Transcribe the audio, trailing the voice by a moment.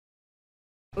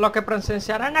Lo que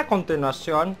presenciarán a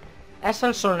continuación es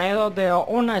el sonido de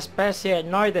una especie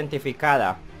no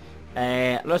identificada.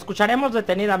 Lo escucharemos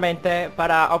detenidamente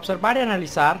para observar y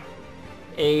analizar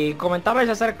y comentarles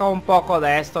acerca un poco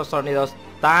de estos sonidos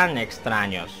tan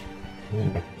extraños.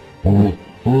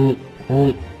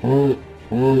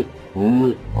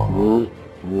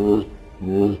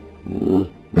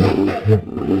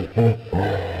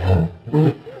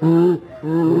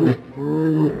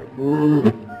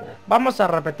 Vamos a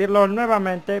repetirlo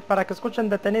nuevamente para que escuchen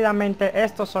detenidamente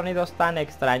estos sonidos tan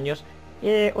extraños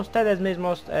y ustedes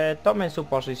mismos tomen su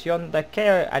posición de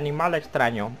qué animal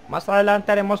extraño. Más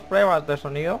adelante haremos pruebas de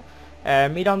sonido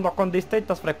mirando con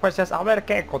distintas frecuencias a ver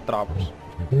qué encontramos.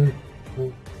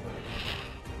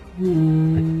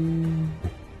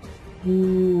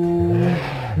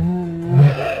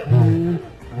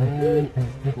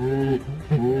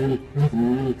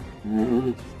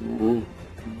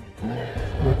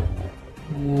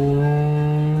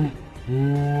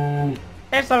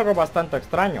 Es algo bastante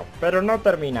extraño, pero no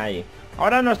termina ahí.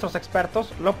 Ahora nuestros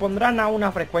expertos lo pondrán a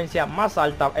una frecuencia más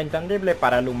alta, entendible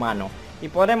para el humano, y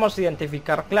podremos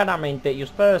identificar claramente y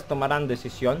ustedes tomarán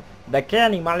decisión de qué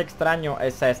animal extraño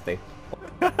es este.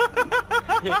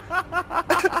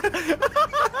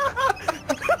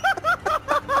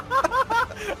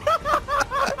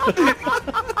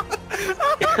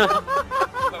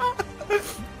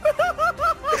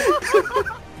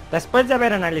 Después de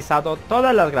haber analizado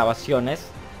todas las grabaciones,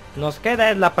 nos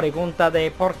queda la pregunta de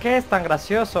 ¿por qué es tan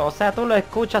gracioso? O sea, tú lo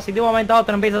escuchas y de un momento a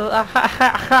otro empiezas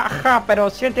pero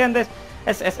si entiendes,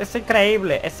 es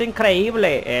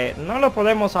increíble, no lo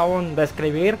podemos aún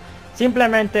describir.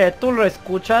 Simplemente tú lo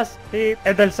escuchas y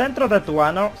desde el centro de tu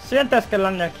ano sientes que la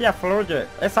energía fluye.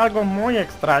 Es algo muy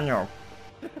extraño.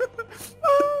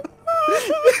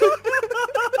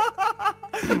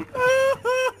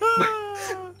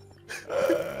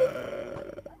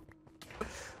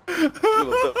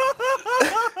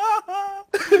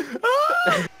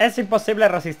 Es imposible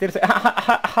resistirse.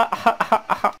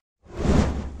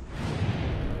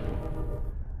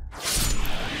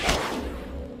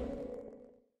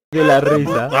 De la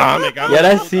risa. Y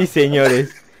ahora sí,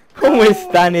 señores, ¿cómo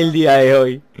están el día de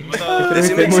hoy? Espero que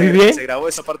estén muy bien. Se grabó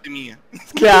esa parte mía.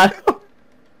 Claro.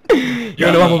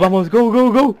 Bueno, vamos,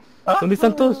 go. ¿Dónde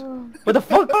están todos? What the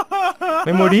fuck?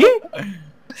 ¿Me morí?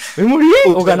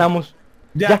 ¿O ganamos?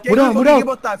 Ya,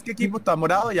 morado. ¿Qué equipo está?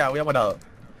 ¿Morado? Ya, voy a morado.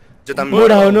 Yo también.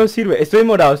 Morado no sirve. Estoy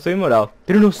morado.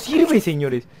 Pero no sirve,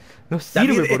 señores. No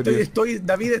sirve, por Dios.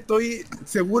 David, estoy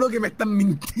seguro que me están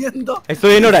mintiendo.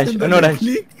 Estoy en orange,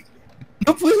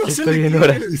 No puedo hacer Estoy en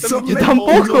orange. Yo menos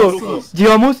tampoco. brujosos.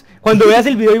 Llevamos, cuando veas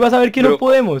el video y vas a ver que no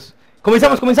podemos.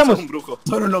 Comenzamos. Sos un brujo.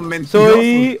 Son unos mentirosos.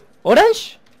 Soy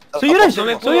orange. Soy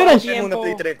orange.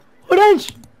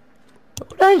 Orange.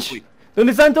 Uy.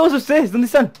 ¿Dónde están todos ustedes? ¿Dónde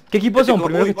están? ¿Qué equipos son?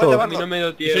 Primero que todo. A mí no me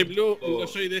dio tiempo. Soy blue, yo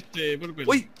soy de este purple.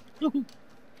 Uy.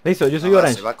 Listo, yo soy Se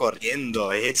orange. va corriendo,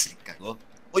 se cagó.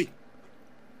 Uy.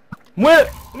 ¡Mueve!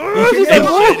 ¡No, se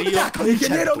salvó!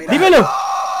 Ingeniero, mira. ¡Dímelo!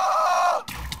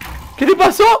 ¿Qué te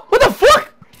pasó? What the fuck?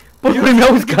 Por irme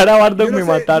a buscar a Bardock Yo no me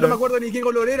sé, mataron. No me acuerdo ni qué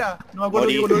color era.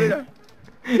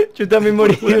 Yo también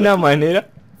morí de una manera.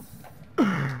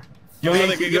 Yo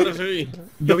 ¿De qué guerra soy?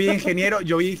 vi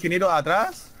ingeniero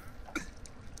atrás.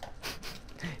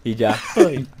 Y ya.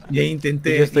 Y ahí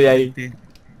intenté. Yo estoy ahí.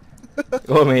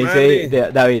 Como me dice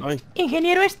David. Ay.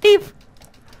 Ingeniero Steve.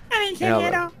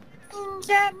 Ingeniero.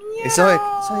 Eso es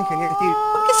ingeniero Steve.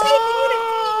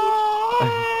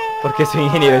 ¿Por qué soy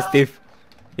ingeniero Steve?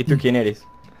 ¿Y tú quién eres?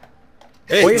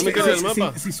 Oye, no me queda el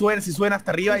mapa. si suena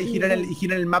hasta arriba y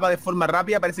giran el mapa de forma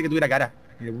rápida, parece que tuviera cara.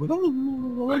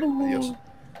 Adiós.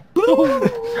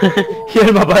 Gira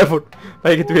el mapa de for...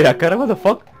 Para que tuviera cara, what the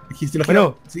fuck.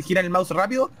 Si giran el mouse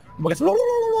rápido, como que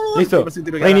Listo.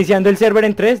 Reiniciando el server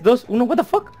en 3, 2, 1, what the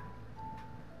fuck.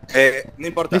 No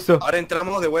importa. Listo. Ahora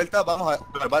entramos de vuelta, vamos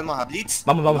a Blitz.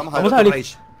 Vamos al a otro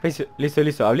Blitz.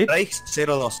 Listo, a Blitz. Rage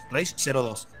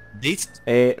 02. Blitz.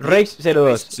 Rage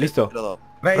 02, listo. 02.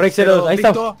 Rage 02, ahí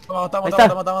estamos.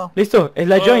 Estamos. Listo, es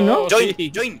la join, ¿no?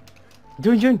 Join.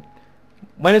 Join.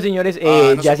 Bueno, señores,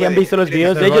 No ya se si han puede. visto los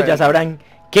videos de ellos, ya sabrán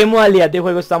qué modalidad de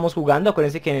juego estamos jugando.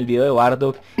 Acuérdense que en el video de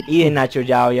Bardock y de Nacho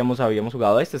ya habíamos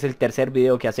jugado. Este es el tercer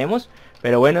video que hacemos.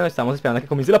 Pero bueno, estamos esperando a que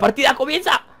comience la partida.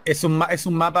 ¡Comienza! Es un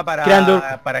mapa Creando.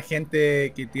 para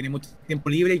gente que tiene mucho tiempo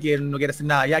libre y que no quiere hacer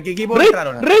nada. Ya, ¿qué equipo Red.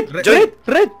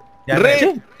 Ya,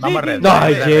 Red. Vamos a Red.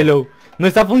 Ay, Yellow. No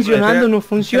está funcionando, no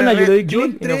funciona. Yo le doy Yo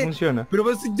clic y no entré, funciona. Pero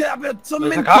son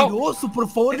Lo he sacado. mentirosos, por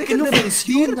favor, Es que dejen no de mentir.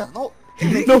 funciona, no.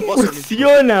 No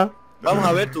funciona. Vamos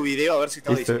a ver tu video a ver si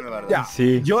estaba Listo. diciendo la verdad. Ya.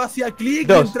 Sí. Yo hacía clic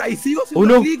Dos. y sigo haciendo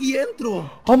Uno. clic y entro.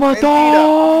 ¡A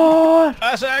matar!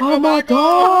 ¡A saco, ¡A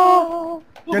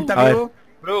matar! ¿Quién está A ver. vivo?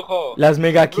 Brujo. Las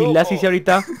mega kills las Brujo. hice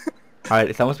ahorita. A ver,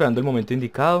 estamos esperando el momento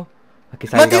indicado. A que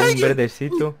salga ¡Maté a un alguien!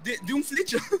 verdecito. De un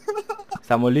flecha.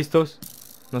 Estamos listos.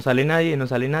 No sale nadie, no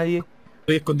sale nadie.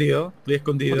 Estoy escondido, estoy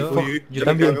escondido. Uy, Yo me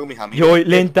también. quedo con mis amigos. Yo voy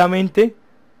lentamente.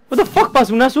 What the fuck,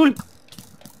 pasó un azul.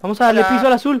 Vamos a darle Hola. piso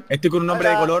al azul. Estoy con un hombre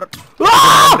de Hola. color.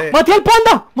 ¡Ah! Hombre. ¡Maté al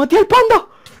panda! ¡Maté al panda! ¡Lo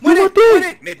 ¡Muere! maté!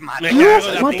 ¡Muere! Me maté. Me cago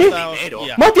en la Mate. puta Primero.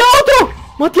 hostia. ¡Maté a otro!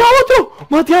 ¡Maté a otro!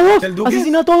 ¡Maté a dos! ¿El Duque?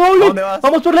 ¡Asesinato ¿A doble! dónde vas?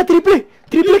 ¡Vamos por la triple!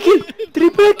 ¡Triple kill!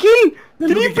 ¡Triple kill!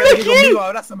 Duque, ¡Triple quédate aquí kill! conmigo,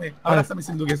 abrázame, abrázame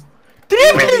sin duques.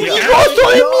 ¡Triple hijoso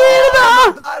de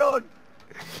mierda! ¡Mataron!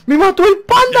 ¡Me mató el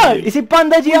panda! Ese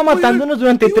panda lleva matándonos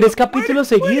durante 3 capítulos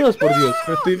seguidos, por Dios.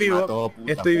 Pero estoy vivo, Mató,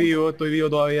 puta, estoy puta. vivo, estoy vivo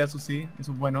todavía, eso sí,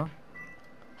 eso es bueno.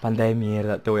 Panda de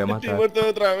mierda, te voy a Estoy matar. muerto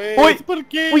otra vez. Uy, ¿Por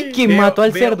qué? Uy, ¿quién Veo- mató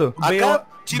al veo- cerdo? Acá,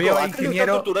 chicos, veo acá me está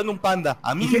ingeniero. torturando un panda.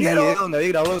 A mí Ingeniero. me video donde había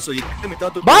grabado eso y este me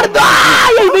estaba torturando. ¡Bardo!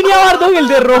 ¡Ay! Ahí venía Bardo, el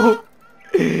de rojo.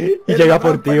 Y llega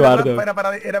por ti, Bardo. Era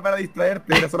para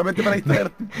distraerte, era solamente para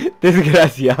distraerte.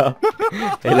 Desgraciado.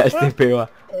 El HTP va.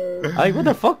 Ay, what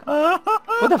the fuck?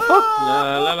 What the fuck?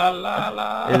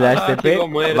 La. El HTP, Sigo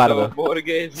muerto, Bardo.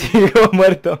 porque Sigo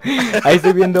muerto. Ahí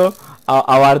estoy viendo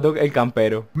a Bardo, el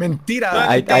campero. Mentira.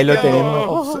 Ahí lo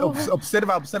tenemos.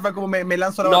 Observa cómo me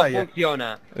lanzo a la no batalla.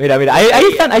 funciona. Mira, mira, ahí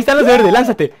están los de verde,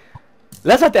 lánzate.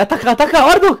 Lánzate, ataca,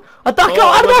 Bardo. Ataca, Oh,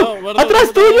 Bardo. Bardo,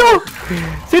 Atrás Bardo. tuyo.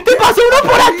 Se te pasó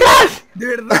uno por atrás. De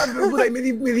verdad, pero, puta, y me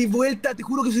di vuelta, te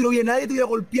juro que si no vi a nadie te iba a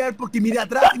golpear porque miré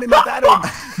atrás y me mataron.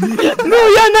 Miré atrás, No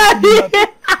vi a nadie.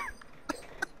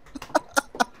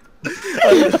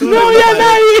 No vi a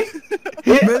nadie.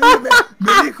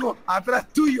 me dijo, atrás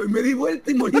tuyo, y me di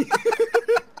vuelta y morí.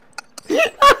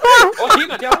 Oh, sí,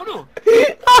 maté a uno.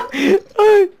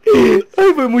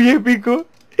 Ay, fue muy épico.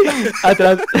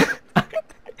 Atrás.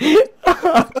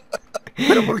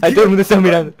 Pero ¿por Ahí todo el mundo está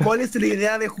mirando. ¿Cuál es la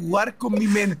idea de jugar con mi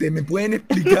mente? ¿Me pueden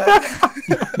explicar?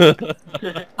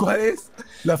 ¿Cuál es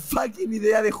la fucking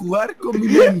idea de jugar con mi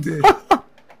mente?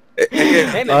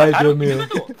 Me Ay, mataron, Dios mío. ¿me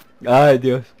mató? Ay,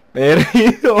 Dios. Me he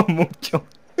reído mucho.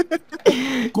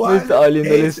 Me está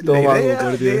doliendo el es estómago, la idea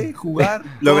por Dios. de jugar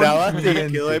Lo con mi grabaste y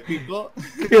mente? quedó épico.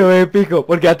 Quedó épico,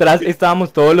 porque atrás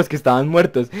estábamos todos los que estaban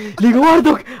muertos. Le digo,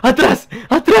 Bardock, atrás,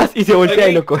 atrás. Y se voltea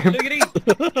y lo cogen. Soy gris.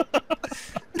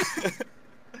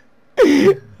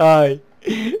 Ay.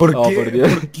 ¿Por Oh, qué? por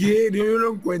Dios. ¿Por qué? Yo no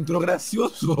lo encuentro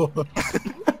gracioso.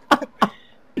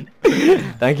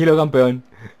 Tranquilo, campeón.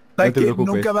 No ¿Sabes te qué?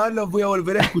 preocupes. Nunca más los voy a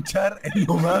volver a escuchar en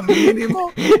lo más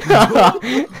mínimo. Yo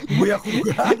voy a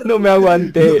jugar. No me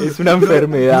aguanté, es una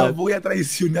enfermedad. Los voy a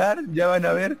traicionar, ya van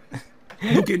a ver.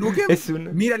 Duque Nukem. Es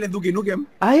una- Mírales Duque Nukem.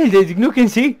 Ay, el de Nukem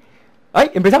sí. Ay,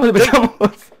 empezamos.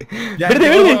 Ya, Verde,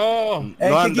 no, verde. Oh, ¿En No qué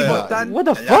anda. equipo están? What the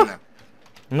Allá fuck? anda.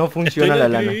 No funciona estoy la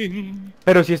en lana. green.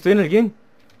 Pero si estoy en el game.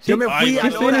 Sí, Yo me Ay, fui yo al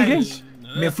estoy en el Orange.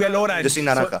 Me fui al Orange. Yo soy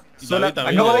naranja. Sola-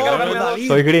 David, Acabo de David, cargarme a David. David.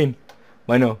 soy green.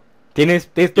 Bueno, tienes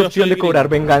esta Yo opción soy de green. cobrar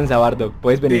venganza, Bardock.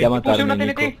 Puedes venir Sí, a Puse matarme, una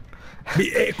Nico.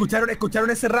 TNT. ¿Escucharon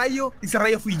ese rayo? Ese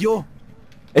rayo fui yo.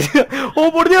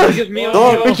 ¡Oh, por Dios! Dios mío.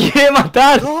 ¡Me quiere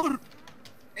matar! Thor.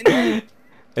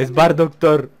 Es Bardock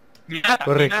Thor.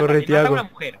 Corre, Me corre, mata Tiago. una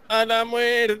mujer. A la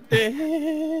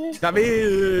muerte.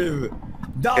 David.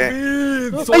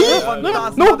 David. Ay, Soy el fantasma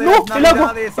no, de no, las el agua,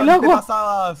 navidades el agua.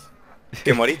 antepasadas.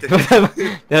 Que moriste.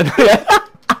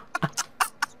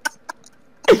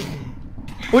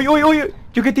 Uy, uy, uy,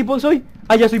 ¿yo qué tipo soy?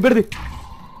 Ah, ya soy verde.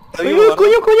 Está Uy, vivo, uy,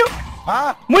 Bardo. coño.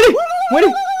 ¡Ah! ¡Muere! ¡Muere!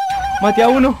 Maté a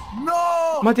uno.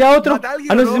 ¡No! Maté a otro. ¿Mata a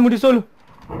alguien Ah, no, o ese se murió solo.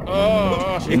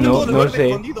 Oh, sí. Están No, todos los no verdes sé.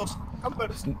 escondidos.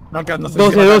 Campers. No, que no sé si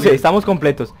 12, mata a 12, alguien. estamos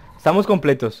completos. Estamos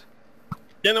completos.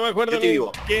 Ya no me acuerdo Yo te ni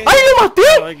digo. qué. ¡Ay, lo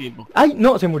maté! Equipo. ¡Ay,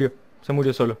 no! Se murió. Se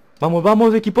murió solo. Vamos,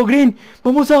 vamos, equipo green.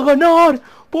 Vamos a ganar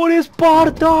por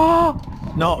Esparta.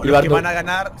 No, Y los que Bardo. van a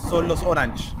ganar son los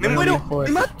Orange. Me No, muero. hijo Me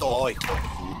de- mató, hijo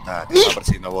de puta. Te está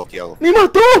persiguiendo a vos, Tiago. ¡Me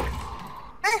mató!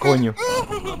 Coño.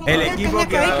 El equipo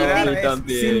que va a ganar Ay, es,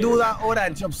 también. sin duda,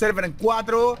 Orange. Observen,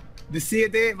 4 de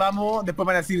 7, vamos. Después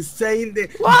van a decir 6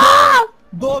 de...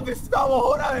 ¿Dónde estamos,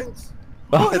 Orange?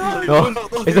 No,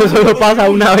 eso solo pasa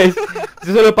una vez.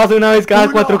 Eso solo pasa una vez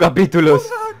cada 4 capítulos.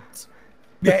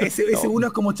 Mira, ese uno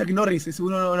es como Chuck Norris. Ese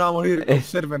uno no va a morir.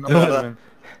 Observen, Es verdad. observen.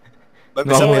 Va a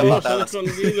empezar a No, pegar morí.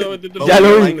 patadas. Ya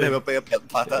lo vi. Me voy a pegar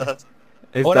patadas.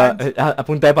 Está Orange. a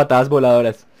punta de patadas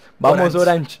voladoras. Vamos,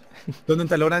 Orange. ¿Dónde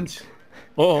está el Orange?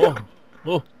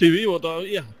 Estoy vivo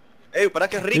todavía. Pará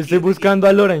que es Ricky. Yo estoy buscando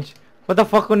al Orange. What the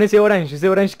fuck con ese Orange? Ese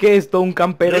Orange que es todo un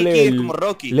campero Ricky es level, como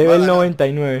Rocky, va a level ganar.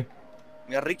 99.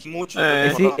 Mira, Ricky mucho.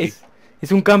 Eh, como Ese Rocky.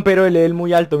 Es un campero de level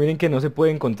muy alto, miren que no se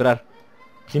puede encontrar.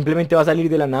 Simplemente va a salir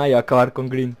de la nada y va a acabar con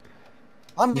Green.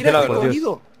 Ah, mira, Por está Dios.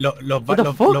 escondido. What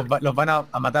the fuck? Los van a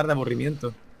matar de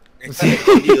aburrimiento. Está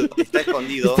escondido, está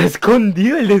escondido. Está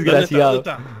escondido el desgraciado.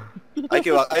 ¿Dónde está? Hay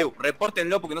que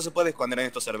repórtenlo porque no se puede esconder en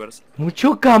estos servers.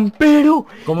 Mucho campero.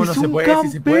 ¿Cómo no Es se un puede?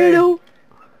 Si se puede. campero.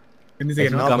 ¿Quién dice que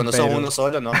Es no? un No, cuando sos campero. uno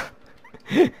solo, no.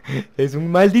 Es un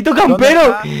maldito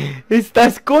campero. Está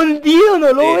escondido,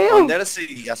 no lo veo. Esconderse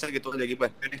y hacer que todo el equipo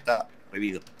espere está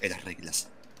prohibido. Es las reglas.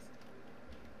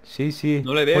 Sí, sí.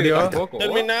 No le veo yo Murió. tampoco.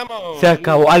 Terminamos. Se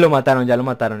acabó. Ah, lo mataron, ya lo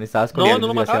mataron. Estaba escondido. no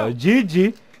lo desgraciado. mataron.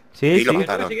 GG. Sí, Y sí. lo Sí,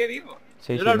 mataron. Sigue vivo.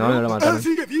 sí, Era el no, no Blue. lo mataron.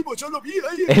 sigue vivo, yo lo vi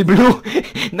ahí. El Blue.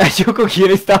 Nacho, ¿con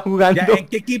quién está jugando? Ya, ¿en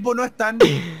qué equipo no están?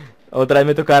 Otra vez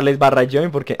me toca darles barra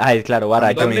join porque... Ah, es claro,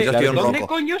 barra ¿Dónde? join. Yo claro. estoy en ¿Dónde rojo.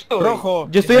 coño estoy? Rojo.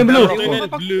 Yo estoy en blue. Estoy en el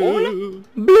blue.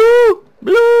 Blue.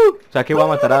 Blue. O sea que voy a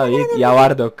matar a David y a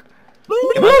Bardock.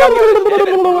 Que me han cambiado de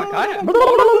server por la cara.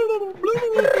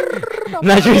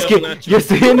 Nacho, es que Nacho. yo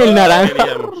estoy en el naranja.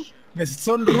 Queríamos.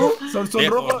 Son Lejos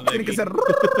rojos, de tienen que aquí. ser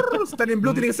están en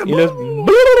blue, tienen que ser Y los...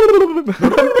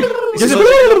 Yo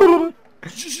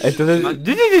sé-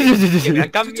 Entonces... Que me han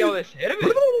cambiado de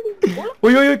server.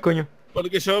 Uy, uy, uy, coño.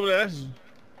 Porque sobras.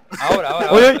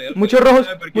 Ahora. Uy, estoy- uy, muchos rojos,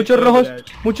 ¿Por qué muchos estoy rojos, ahora?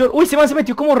 muchos... Uy, se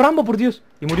metió como Rambo, por Dios.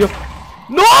 Y murió.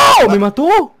 ¡No! ¡Me mató!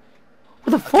 What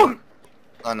the fuck?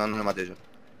 Ah, no, no lo maté yo.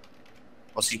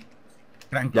 O sí. Ya,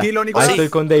 Tranquilo, ahí Nicolás. estoy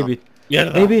con David.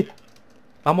 Mierda. David,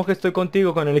 vamos que estoy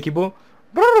contigo con el equipo.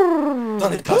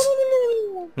 ¿Dónde estás?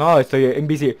 No, estoy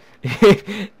invisible. Os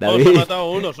he David.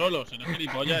 matado uno solo. Si no es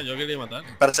gilipollas, yo quería matar.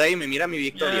 Perseguime, mira mi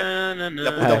victoria. La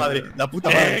Ah. puta madre, la puta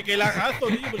madre. Que lagazo,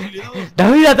 tío. Pues si le he dado.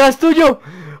 David, atrás tuyo.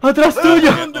 Atrás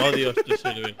tuyo. Oh, Dios, te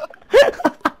sirve.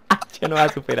 Yo no voy a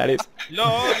superar eso. Lo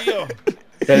odio.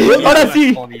 Ahora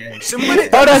sí. Se muere.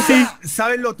 Ahora sí.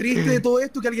 ¿Saben lo triste de todo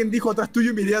esto? Que alguien dijo atrás tuyo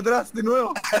y miré atrás de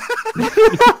nuevo.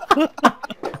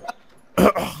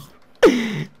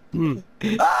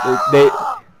 De-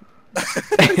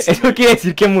 Eso quiere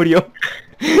decir que murió.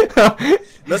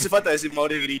 No hace falta decir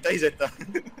Mauri grita y ya está.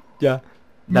 Ya.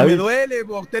 Me David. duele,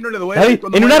 a usted no le duele. David,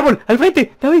 cuando en un muere. árbol, al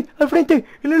frente, David, al frente,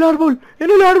 en el árbol,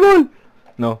 en el árbol.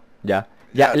 No, ya.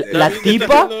 Ya, Ya, la David, ¿qué está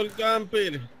tipa, haciendo el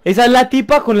camper? esa es la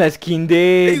tipa con la skin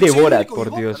de Soy el Borat, único por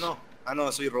vivo. Dios. Ah,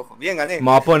 no, soy rojo. Bien, gané. Me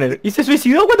voy a poner. ¿Y se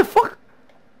suicidó? What the fuck?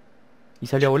 Y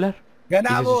salió a volar.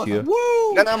 Ganamos. Y se suicidó.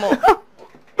 ¡Woo! Ganamos.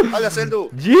 Habla Zeldu.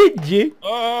 GG.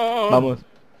 Oh. Vamos.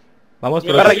 Vamos,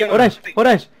 Mira, pero... yo- Orange,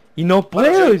 Orange. Y no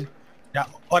puedo. Ya,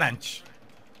 Orange.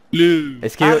 Blue.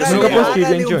 Es que Hágale- nunca puedo escribir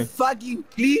hágale en un join. fucking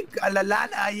click a la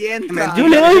lana y entra. Yo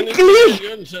le doy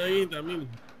clic. Ahí también.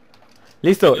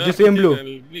 Listo, yo estoy en blue.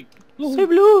 El click. Soy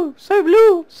blue, soy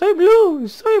blue, soy blue,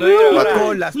 soy blue. ahora-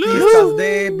 Con las pistas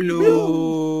de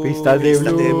blue. Pistas de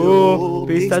Pistas de blue, blue,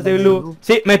 pistas de blue.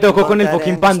 Sí, me tocó con el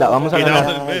fucking panda, vamos a Mira,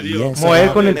 ganar. del medio.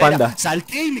 Mover con el Mira, panda.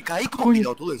 salté y me caí como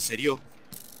pilotudo, en serio.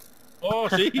 Oh,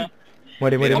 sí.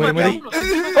 Muere, muere, muere, Mato a muere. uno,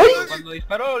 siempre. Cuando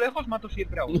disparo a lo lejos mato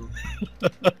siempre a uno.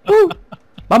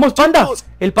 Vamos, panda. Chicos,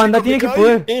 El panda chicos, tiene me que caí.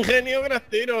 poder. Ingenio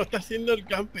grastero, está haciendo el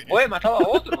camper. Oye, he matado a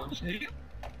otro, ¿en serio?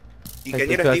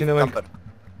 Ingeniero estoy Steve haciendo mal. Camper.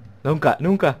 Nunca,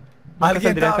 nunca. Nunca Alguien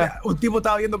saldré estaba- acá. un tipo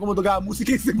estaba viendo cómo tocaba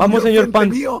música y se Vamos, murió señor frente Pan.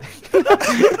 mío.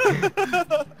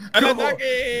 ¡Al ¿Cómo?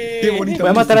 ataque! Qué bonito. Voy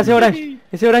a matar a ese orange.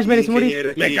 Ese orange merece morir. Ingeniero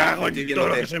Me Steve, cago estoy en viendo todo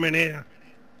lo que- que se menea.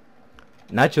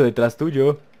 Nacho, detrás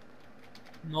tuyo.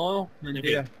 No,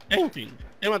 mentira. En fin,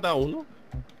 he matado a uno.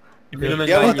 Pero me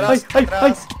Diego, engaño. atrás, ¡Ay, ay, ay!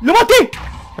 atrás. ¡Lo maté!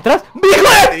 ¡Atrás! ¡Hijo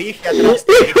Te de... dije atrás,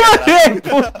 te dije atrás. ¡Hijo de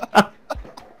puta!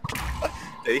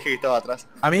 Te dije que estaba atrás.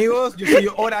 Amigos, yo soy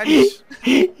Orange.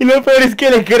 Y lo peor es que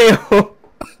le creo.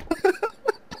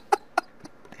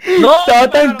 No, Estaba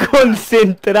tan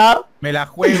concentrado. Me la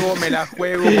juego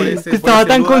por ese. Estaba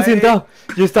tan concentrado.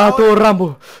 Yo estaba todo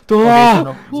Rambo. Todo. Ok,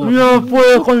 ¡Ah! eso No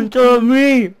puede contra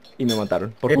mí. Y me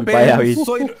mataron por culpa de David.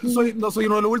 No soy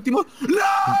uno de los últimos. ¡No!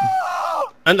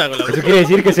 Anda con la Eso quiere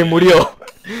decir que se murió.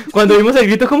 Cuando vimos el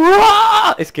grito como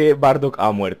 ¡ah! Es que Bardock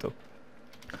ha muerto.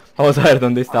 Vamos a ver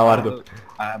dónde está Bardock.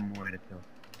 Ha muerto.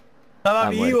 Estaba Ha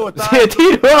vivo, muerto. estaba, ¡Se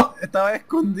tiró! estaba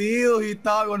escondido y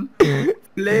estaba con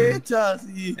flechas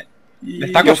y Le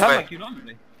está Yo acosando fue. aquí un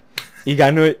hombre. Y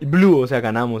ganó el Blue, o sea,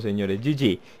 ganamos, señores. GG.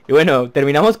 Y bueno,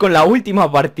 terminamos con la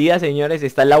última partida, señores.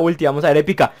 Esta es la última, vamos a ver,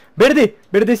 épica. Verde,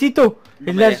 verdecito.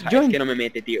 No Es me la deja, join. es que no me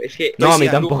mete, tío. Es que No, a mí sí,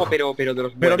 al tampoco. lujo, pero de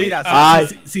los Pero buenos. mira, Ah,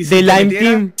 si de te Lime metiera-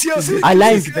 Team. Sí, sí, A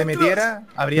Lime. Si te metiera,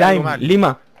 habría algo Lime, mal.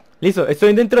 Lima. Listo,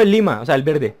 estoy dentro del Lima, o sea, el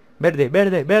verde. Verde,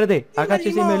 verde, verde.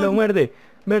 Agáchese y me lo muerde.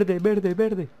 Verde, verde,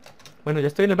 verde. Bueno, ya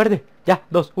estoy en el verde. Ya,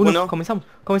 2, 1. Uno. Comenzamos,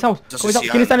 comenzamos. Yo soy comenzamos.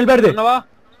 Cian. ¿Quién está en el verde? ¿Dónde va?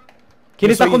 ¿Quién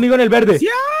Yo está soy conmigo en el verde?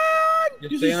 ¡Cian! Yo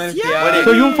estoy en el cielo.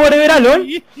 ¿Soy un forever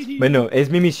alone? Bueno, es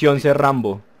mi misión ser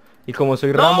Rambo. Y como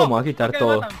soy Rambo, me voy a quitar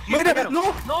todo. Mira, no,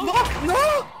 no, no.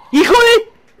 ¡Hijo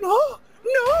de!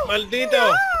 ¡Maldito!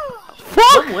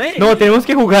 ¡Fuck! No, tenemos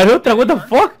que jugar otra, what the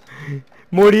fuck.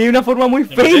 Morí de una forma muy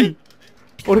fail.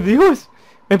 Por Dios.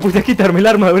 Me puse a quitarme la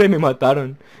armadura y me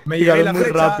mataron. Me llevé Tiraron la muy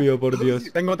flecha. rápido, por Dios.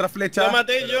 Tengo otra flecha. ¡La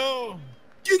maté yo!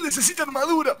 ¿Quién necesita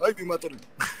armadura? Ay, me mataron.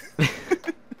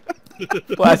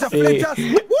 Fue Muchas así. flechas.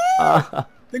 Ah,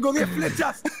 Tengo 10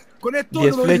 flechas. Con esto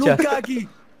 10 no doy flechas. nunca aquí.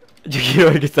 yo quiero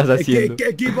ver qué estás haciendo.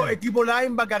 Equipo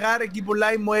line va a cagar. Equipo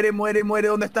line muere.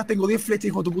 ¿Dónde estás? Tengo 10 flechas,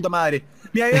 hijo de tu puta madre.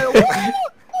 Mira, mira. Lo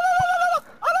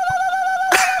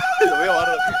veo,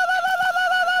 Bardo.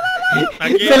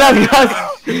 Aquí. Se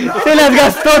las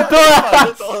gastó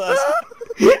todas. Todas.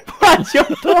 Pancho,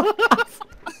 todas.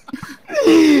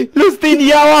 Los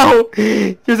tenía abajo.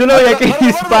 Yo solo veía que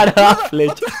disparaba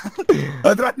flechas.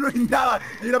 Atrás no hay nada.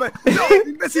 ¡No,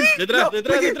 imbécil! Detrás, No,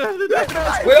 detrás, aquí. detrás, detrás.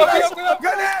 Cuidado.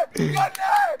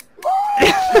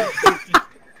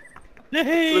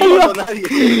 ¡Gané! No mató a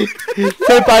nadie.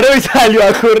 Se paró y salió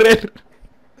a correr.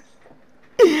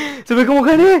 Se ve como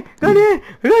gané.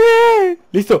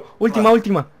 Listo, última.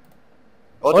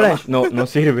 Otra Orange, no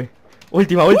sirve.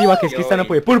 Última, que es que esta no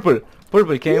puede. Purple,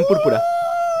 quedé en púrpura.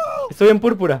 Estoy en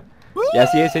púrpura. Y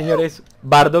así es, señores.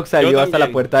 Bardock salió Yo hasta la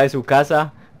también. puerta de su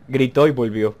casa, gritó y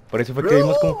volvió. Por eso fue que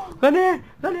vimos como ¡gané!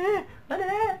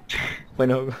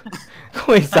 Bueno,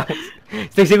 ¿cómo estamos?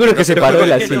 Estoy seguro que se paró de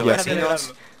la silla.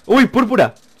 Uy,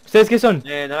 púrpura. ¿Ustedes qué son?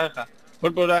 Naranja.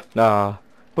 Púrpura. No.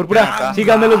 Púrpura, Naranja.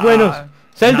 síganme los buenos.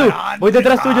 Zeldu, Naranja. voy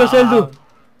detrás tuyo, Zeldu.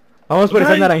 Vamos por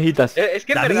esas naranjitas. Es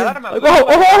que en David. verdad arma. ¡Ojo,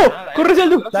 ojo! ¡Corre,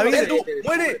 Zeldu! David, Zeldu,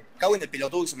 muere. Cago en el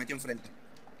pelotudo que se metió enfrente.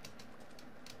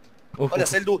 Uf, Hola,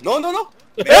 Zeldu. No, no, no.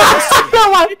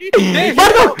 ¡No, man!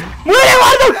 ¡Bardock! ¡Muere,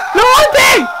 Bardock! ¡Lo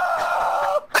maté!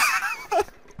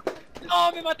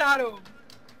 No, me mataron.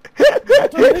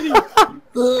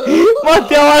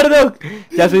 ¡Maté a Bardock!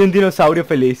 Ya soy un dinosaurio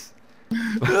feliz.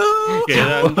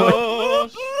 Quedan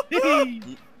dos.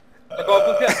 ¿Cómo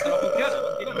funciona?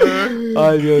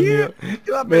 Ay, Dios mío.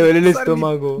 iba a Me duele el pensar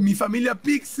estómago. Mi familia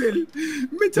Pixel.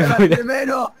 Me echarán de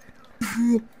menos.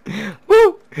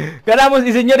 Ganamos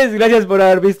y señores, gracias por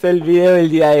haber visto el video del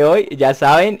día de hoy. Ya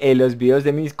saben, los videos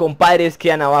de mis compadres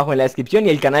quedan abajo en la descripción y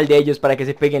el canal de ellos para que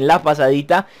se peguen la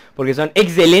pasadita, porque son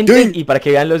excelentes, y para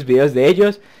que vean los videos de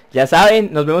ellos. Ya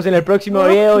saben, nos vemos en el próximo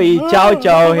video y chao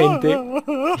gente.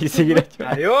 Y seguirá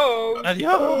llorando.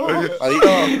 Adiós.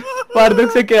 Adiós.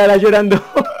 Bardock se quedará llorando.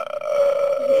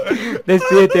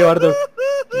 Despídete, Bardock.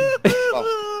 Vamos.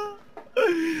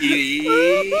 Y...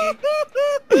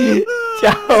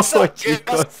 Chao,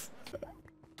 chicos.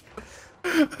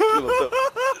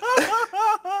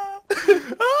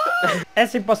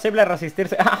 Es imposible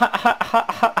resistirse.